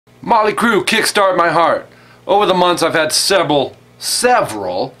Motley Crue, Kickstart My Heart. Over the months I've had several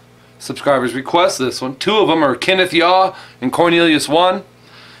subscribers request this one. Two of them are Kenneth Yaw and Cornelius One.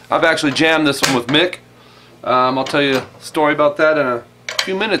 I've actually jammed this one with Mick. I'll tell you a story about that in a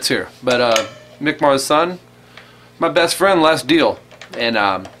few minutes here. But Mick Mars' son, my best friend, last deal. And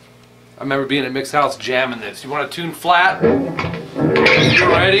I remember being at Mick's house jamming this. You want to tune flat? You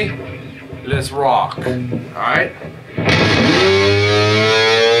ready? Let's rock. Alright?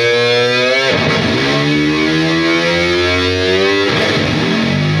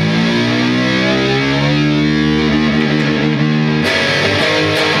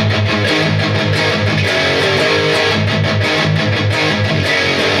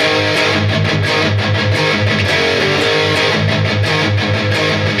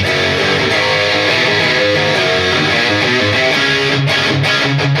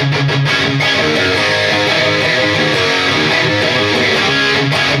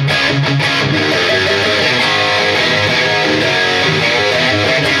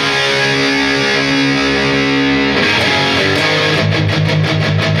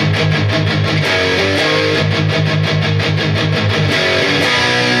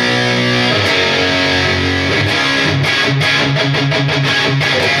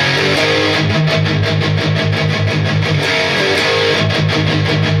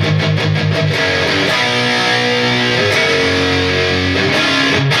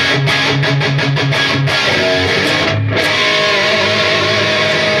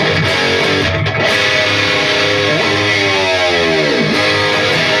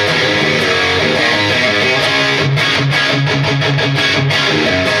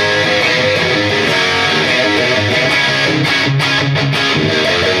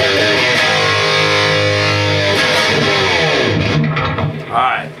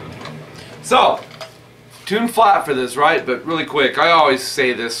 So, tune flat for this, right? But really quick, I always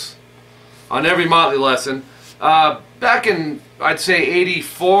say this on every Motley lesson. Back in, I'd say,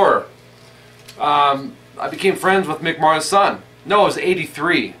 '84, I became friends with Mick Mars' son. No, it was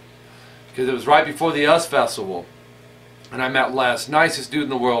 '83, because it was right before the US Festival. And I met Les, nicest dude in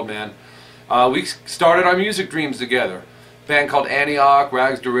the world, man. We started our music dreams together. A band called Antioch,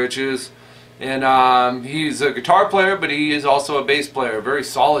 Rags to Riches. And he's a guitar player, but he is also a bass player, a very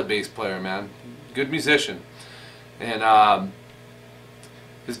solid bass player, man. Good musician. And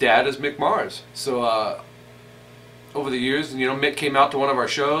his dad is Mick Mars. So over the years, you know, Mick came out to one of our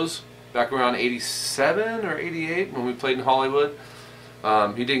shows back around '87 or '88 when we played in Hollywood.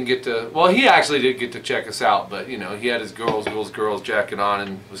 He didn't get to, well, he actually did get to check us out, but, you know, he had his girls jacket on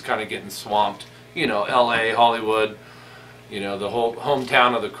and was kind of getting swamped. You know, LA, Hollywood, you know, the whole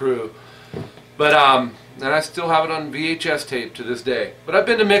hometown of the Crew. But, and I still have it on VHS tape to this day. But I've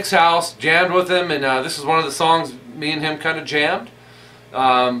been to Mick's house, jammed with him, and this is one of the songs me and him kind of jammed.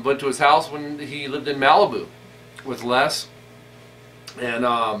 Went to his house when he lived in Malibu with Les. And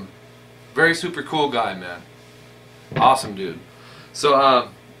very super cool guy, man. Awesome dude. So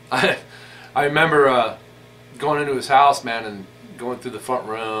I remember going into his house, man, and going through the front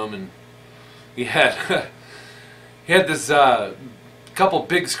room, and he had he had this couple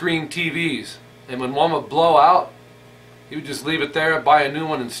big screen TVs, and when one would blow out, he would just leave it there, buy a new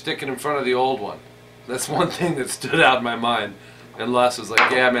one, and stick it in front of the old one. That's one thing that stood out in my mind. And Les was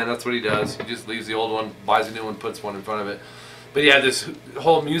like, yeah, man, that's what he does. He just leaves the old one, buys a new one, puts one in front of it. But he had this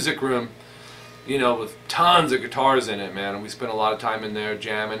whole music room, you know, with tons of guitars in it, man, and we spent a lot of time in there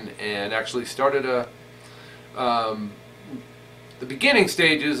jamming, and actually started the beginning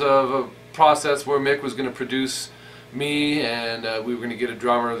stages of a process where Mick was going to produce me, and we were going to get a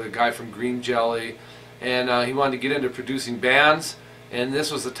drummer, the guy from Green Jelly, and he wanted to get into producing bands. And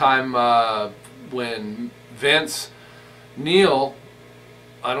this was the time when Vince Neil,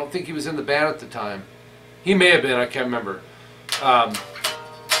 I don't think he was in the band at the time. He may have been, I can't remember.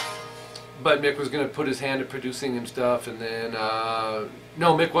 But Mick was going to put his hand at producing him stuff, and then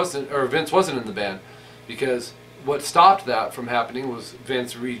no, Mick wasn't, or Vince wasn't in the band, because what stopped that from happening was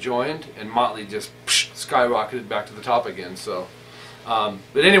Vince rejoined, and Motley just skyrocketed back to the top again. So,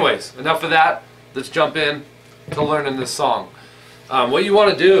 but anyways, enough of that. Let's jump in to learning this song. What you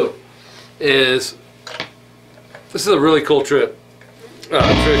want to do is, this is a really cool trick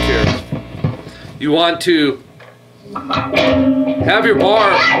here. You want to have your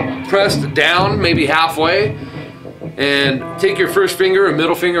bar pressed down, maybe halfway, and take your first finger or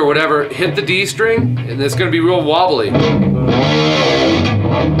middle finger or whatever, hit the D string, and it's going to be real wobbly. And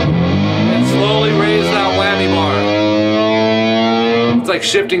slowly raise that whammy bar. It's like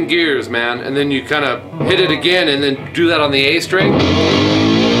shifting gears, man. And then you kind of hit it again, and then do that on the A string. And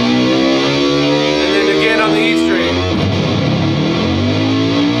then again on the E string.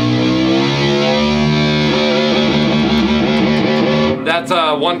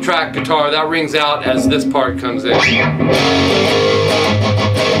 one track guitar that rings out as this part comes in.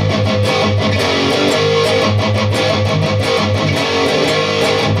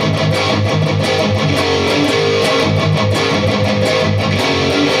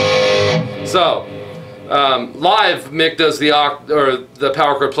 So, live Mick does the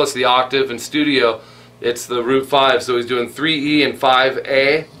power chord plus the octave. In studio, it's the root 5, so he's doing 3E and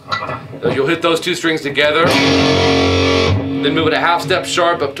 5A. You'll hit those two strings together, then move it a half step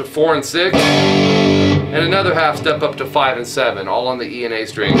sharp up to 4 and 6, and another half step up to 5 and 7, all on the E and A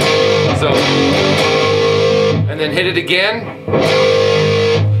string. So, and then hit it again,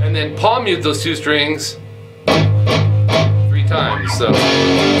 and then palm mute those two strings 3 times. So.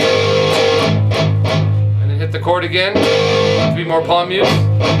 Hit the chord again, 3 more palm mutes,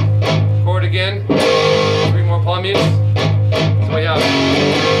 chord again, 3 more palm mutes. So we have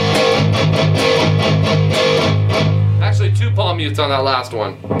actually 2 palm mutes on that last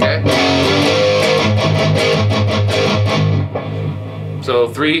one, okay? So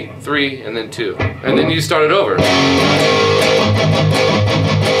 3, 3, and then 2. And then you start it over.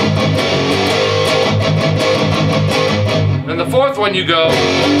 And the fourth one you go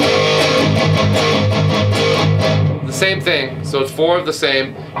the same thing, so it's 4 of the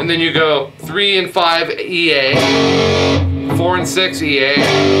same, and then you go 3 and 5 EA, 4 and 6 EA,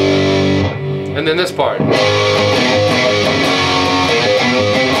 and then this part.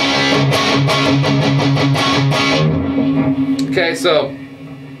 Okay, so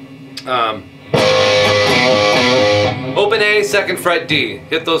open A, 2nd fret D,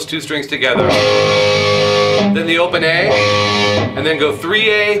 hit those 2 strings together. Then the open A, and then go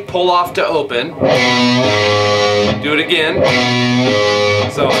 3A, pull off to open. Do it again.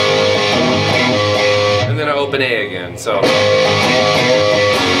 So, and then I open A again. So,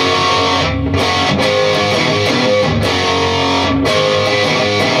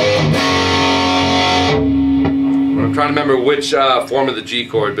 I'm trying to remember which form of the G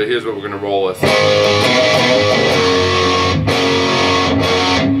chord, but here's what we're going to roll with.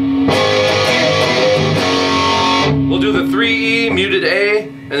 We'll do the 3E, muted A,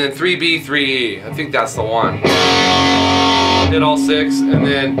 and then 3B, 3E. I think that's the one. Hit all 6, and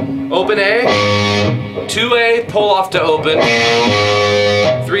then open A, 2A, pull off to open,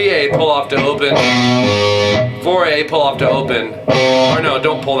 3A, pull off to open, 4A, pull off to open. Or no,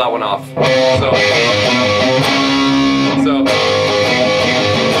 don't pull that one off. So,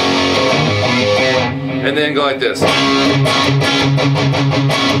 and then go like this.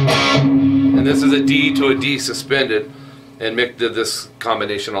 And this is a D to a D suspended, and Mick did this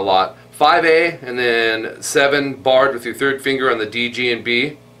combination a lot. 5A, and then 7 barred with your 3rd finger on the D, G, and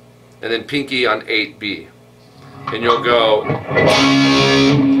B, and then pinky on 8B. And you'll go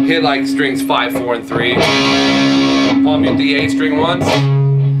hit like strings 5, 4, and 3. Palm mute the A string once,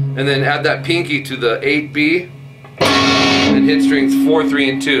 and then add that pinky to the 8B, and hit strings 4, 3,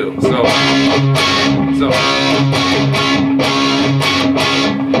 and 2. So.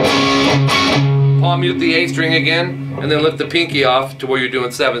 Palm mute the A string again, and then lift the pinky off to where you're doing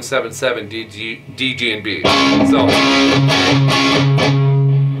 7, 7, 7, D, G, and B. So,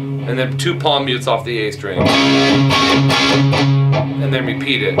 and then 2 palm mutes off the A string, and then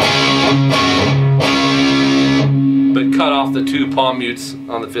repeat it. But cut off the 2 palm mutes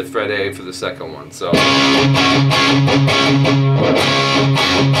on the 5th fret A for the 2nd one. So.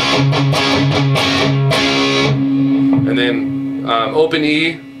 And then open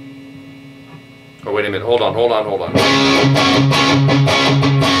E. Oh, wait a minute, hold on.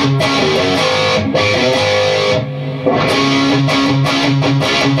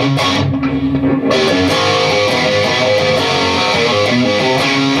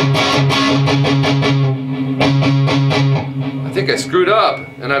 I think I screwed up,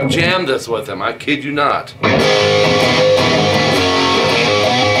 and I've jammed this with him, I kid you not.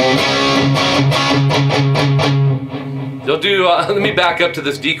 You'll do, let me back up to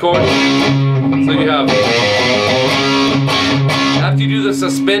this D chord. So you have, after you do the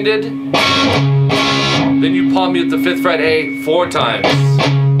suspended, then you palm mute the 5th fret A 4 times.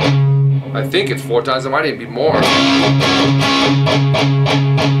 I think it's 4 times, it might even be more.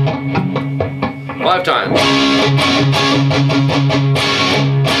 5 times.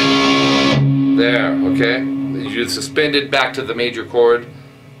 There, okay. You do the suspended back to the major chord.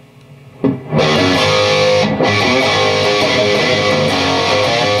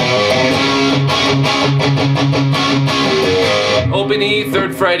 Open E,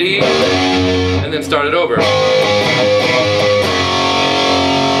 3rd fret E, and then start it over.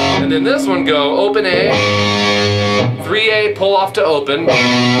 And then this one go open A, 3A, pull off to open,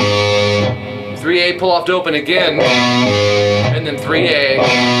 3A pull off to open again, and then 3A,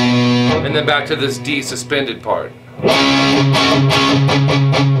 and then back to this D suspended part.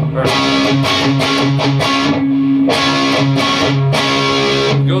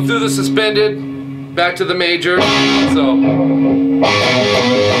 Go through the suspended, back to the major, so,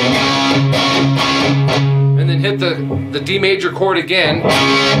 and then hit the D major chord again,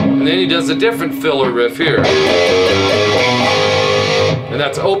 and then he does a different filler riff here. And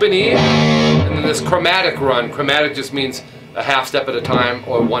that's open E, and then this chromatic run. Chromatic just means a half step at a time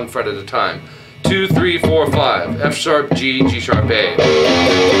or one fret at a time. 2, 3, 4, 5. F sharp, G, G sharp, A.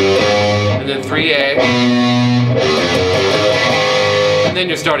 And then 3A. And then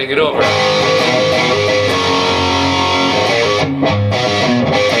you're starting it over.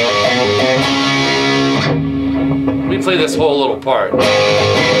 Let me play this whole little part.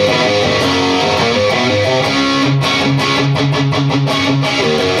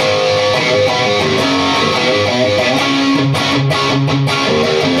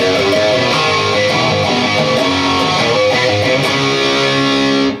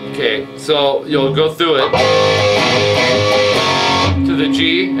 Okay, so you'll go through it to the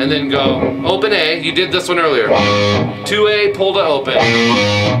G and then go open A. You did this one earlier. 2A, pull to open.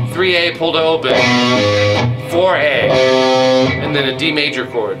 3A, pull to open. 4A, and then a D major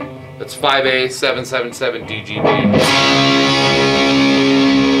chord. That's 5A, 7, 7, 7, D, G, B.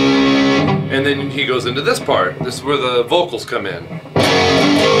 And then he goes into this part. This is where the vocals come in.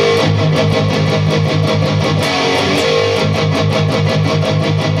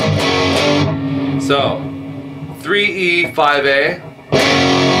 So, 3E, 5A,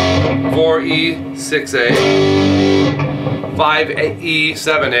 4E, 6A, 5E,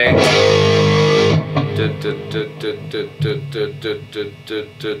 7A,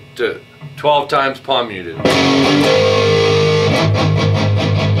 12 times palm muted.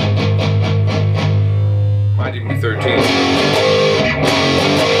 Might even be 13.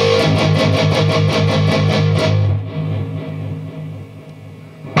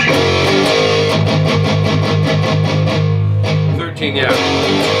 Yeah.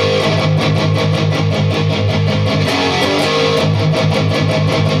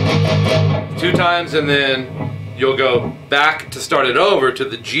 2 times, and then you'll go back to start it over to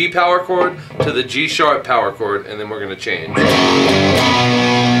the G power chord, to the G sharp power chord, and then we're going to change.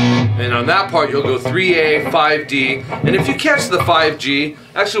 And on that part you'll go 3A, 5D, and if you catch the 5G,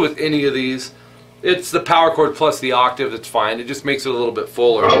 actually with any of these, it's the power chord plus the octave, it's fine, it just makes it a little bit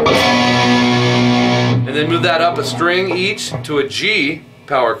fuller. And then move that up a string each to a G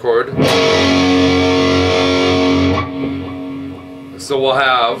power chord. So we'll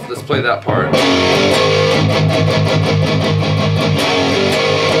have, let's play that part.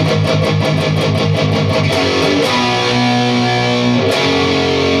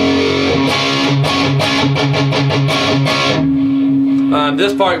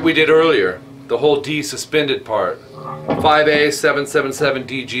 This part we did earlier, the whole D suspended part. 5A, 7, 7, 7,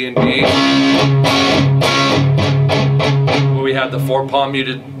 D, G, and D. Where we had the 4 palm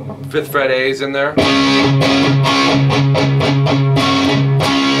muted 5th fret A's in there.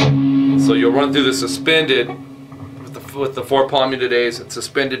 So you'll run through the suspended with the 4 palm muted A's. It's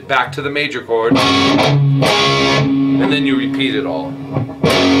suspended back to the major chord, and then you repeat it all.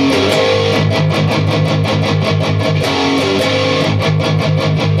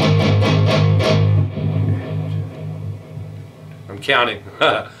 I'm counting.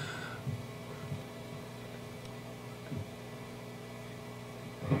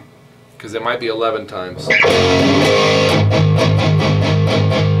 Because it might be 11 times.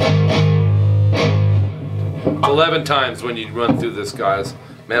 11 times when you run through this, guys.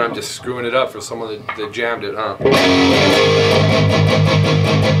 Man, I'm just screwing it up for someone that jammed it, huh?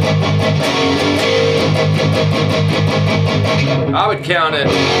 I would count it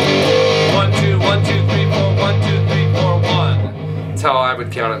 1, 2, 1, 2, 3, 4, 1, 2, 3, 4, 1. That's how I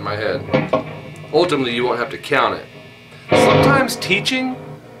would count it in my head. Ultimately, you won't have to count it. Sometimes teaching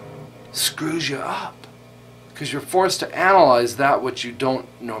screws you up because you're forced to analyze that which you don't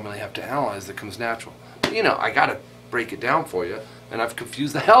normally have to analyze that comes natural. But you know, I gotta break it down for you, and I've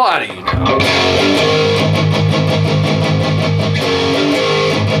confused the hell out of you now.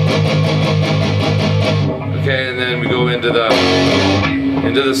 Okay, and then we go into the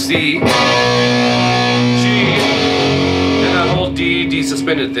C, G, and that whole D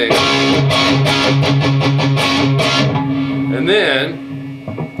suspended thing. And then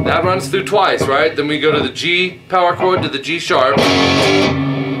that runs through twice, right? Then we go to the G power chord, to the G sharp.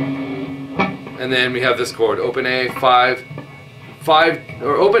 And then we have this chord, open A, 5,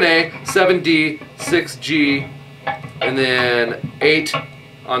 or open A, 7D, 6G, and then 8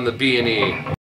 on the B and E.